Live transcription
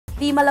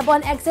The Malabon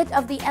exit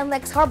of the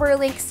NLEX Harbor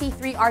Link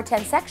C3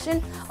 R10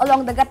 section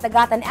along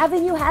Dagat-Dagatan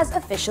Avenue has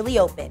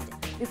officially opened.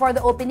 Before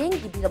the opening,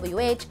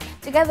 DPWH,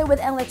 together with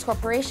NLEX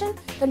Corporation,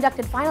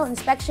 conducted final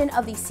inspection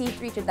of the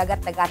C3 to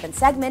Dagat-Dagatan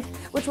segment,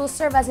 which will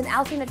serve as an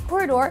alternate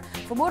corridor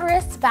for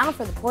motorists bound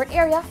for the port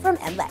area from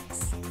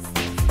NLEX.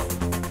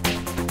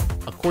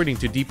 According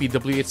to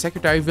DPWH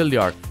Secretary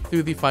Villar,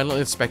 through the final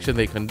inspection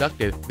they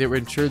conducted, they were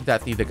ensured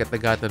that the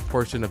Dagat-Dagatan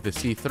portion of the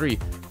C3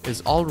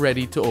 is all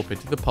ready to open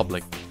to the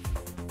public.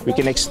 We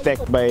can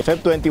expect by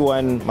Feb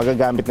 21,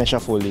 magagamit na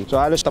siya fully.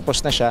 So halos tapos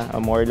na siya,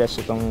 more or less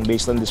itong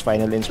based on this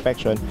final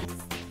inspection.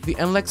 The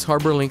NLEX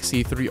Harbor Link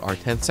C3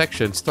 R10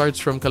 section starts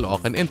from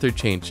Caloocan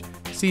Interchange,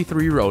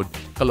 C3 Road,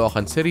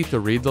 Caloocan City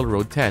to Riedel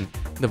Road 10,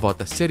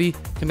 Navota City,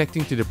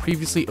 connecting to the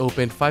previously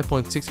opened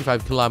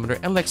 5.65-kilometer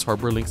NLEX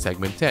Harbor Link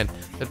Segment 10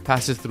 that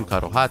passes through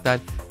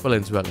Carohatan,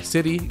 Valenzuela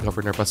City,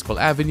 Governor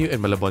Pascual Avenue in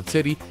Malabon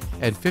City,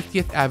 and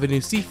 50th Avenue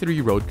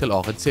C3 Road,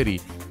 Caloocan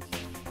City.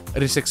 It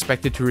is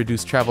expected to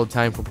reduce travel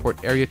time from port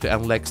area to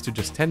NLEX to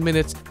just 10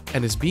 minutes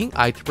and is being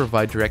eyed to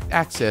provide direct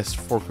access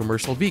for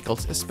commercial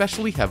vehicles,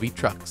 especially heavy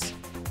trucks.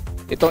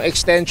 Itong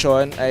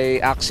extension ay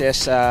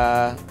access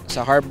sa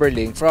Harbor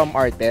Link from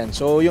R10.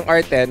 So yung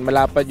R10,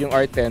 malapad yung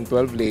R10,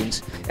 12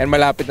 lanes, and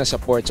malapit na sa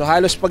port. So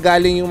halos pag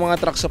galing yung mga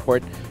truck sa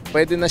port,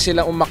 pwede na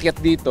silang umakyat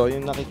dito.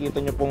 Yung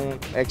nakikita nyo pong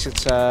exit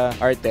sa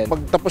R10.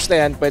 Pag tapos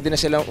na yan, pwede na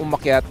silang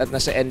umakyat at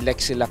nasa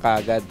NLEX sila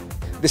kagad.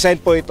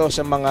 Design po ito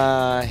sa mga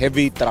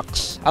heavy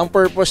trucks. Ang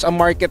purpose, ang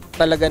market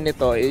talaga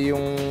nito ay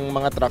yung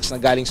mga trucks na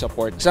galing sa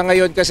port. Sa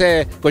ngayon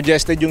kasi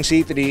congested yung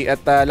C3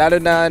 at lalo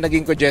na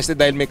naging congested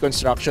dahil may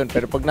construction.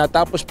 Pero pag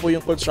natapos po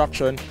yung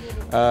construction,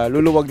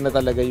 luluwag na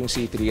talaga yung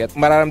C3 at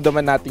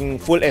mararamdaman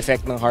nating full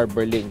effect ng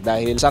Harbor Link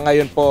dahil sa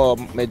ngayon po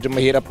medyo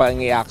mahirap pa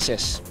ang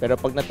i-access.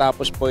 Pero pag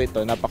natapos po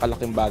ito,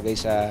 napakalaking bagay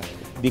sa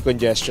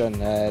decongestion.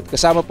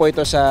 Kasama po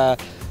ito sa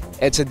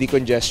EDSA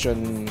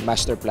Decongestion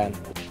Master Plan.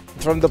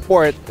 From the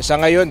port, sa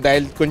ngayon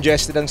dahil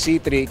congested ang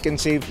C3, it can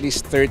save at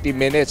least 30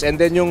 minutes. And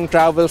then yung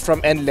travel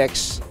from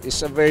NLEX is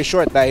very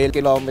short dahil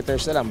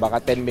kilometers na lang, baka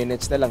 10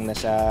 minutes na lang,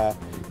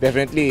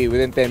 definitely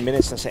within 10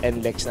 minutes nasa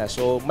NLEX na.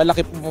 So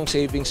malaki po mong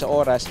saving sa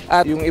oras.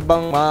 At yung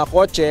ibang mga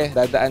kotse,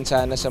 dadaan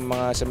sana sa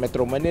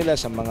Metro Manila,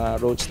 sa mga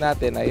roads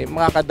natin ay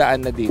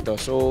makakadaan na dito.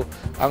 So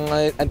ang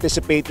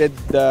anticipated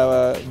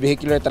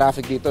vehicular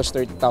traffic dito is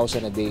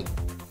 30,000 a day.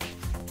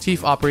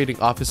 Chief Operating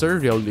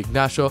Officer Raul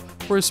Ignacio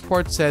for his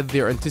part said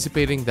they are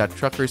anticipating that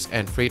truckers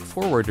and freight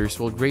forwarders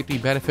will greatly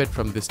benefit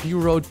from this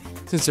new road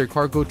since their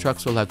cargo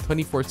trucks will have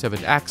 24/7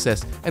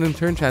 access and in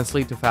turn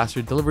translate to faster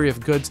delivery of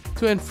goods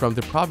to and from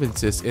the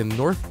provinces in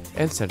North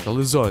and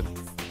Central Luzon.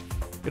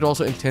 It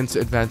also intends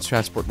to advance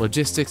transport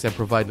logistics and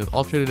provide an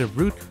alternative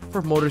route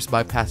for motors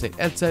bypassing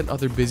EDSA and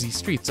other busy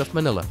streets of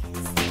Manila.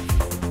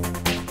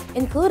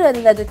 Included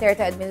in the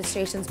Duterte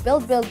administration's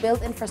Build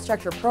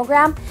infrastructure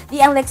program, the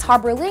NLEX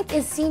Harbor Link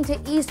is seen to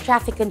ease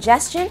traffic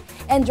congestion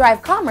and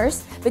drive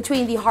commerce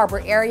between the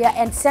harbor area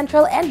and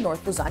Central and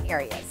North Luzon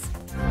areas.